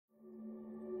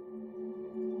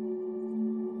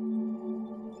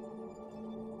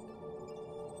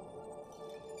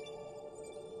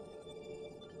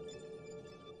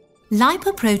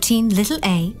Lipoprotein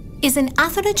a is an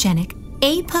atherogenic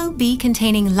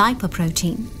ApoB-containing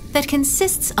lipoprotein that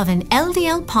consists of an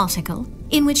LDL particle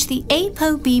in which the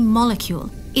ApoB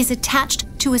molecule is attached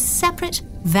to a separate,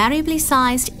 variably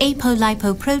sized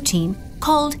apolipoprotein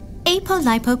called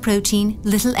apolipoprotein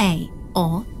a,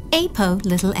 or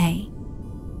ApoA.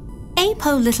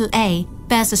 ApoA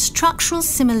bears a structural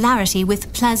similarity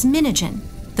with plasminogen,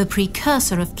 the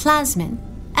precursor of plasmin,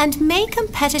 and may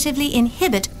competitively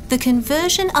inhibit the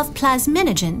conversion of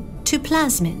plasminogen to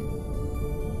plasmin.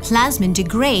 Plasmin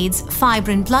degrades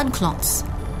fibrin blood clots.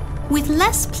 With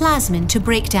less plasmin to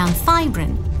break down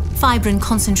fibrin, fibrin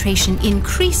concentration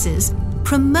increases,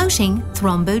 promoting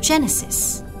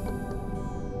thrombogenesis.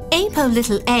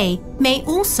 ApoA may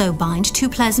also bind to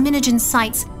plasminogen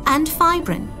sites and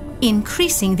fibrin,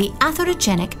 increasing the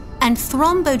atherogenic and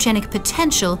thrombogenic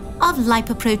potential of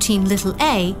lipoprotein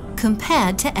a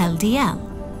compared to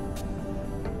LDL.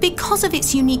 Because of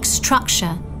its unique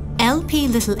structure,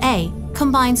 Lp(a)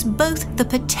 combines both the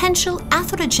potential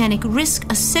atherogenic risk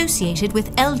associated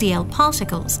with LDL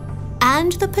particles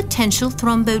and the potential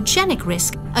thrombogenic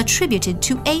risk attributed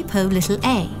to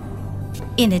ApoA.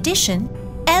 In addition,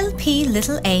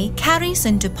 Lp(a) carries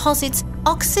and deposits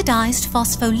oxidized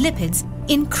phospholipids,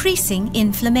 increasing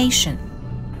inflammation.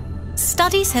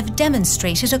 Studies have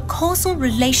demonstrated a causal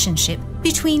relationship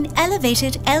between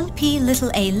elevated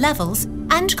Lp(a) levels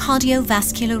and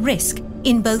cardiovascular risk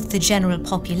in both the general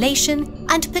population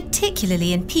and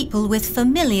particularly in people with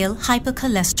familial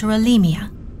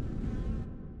hypercholesterolemia.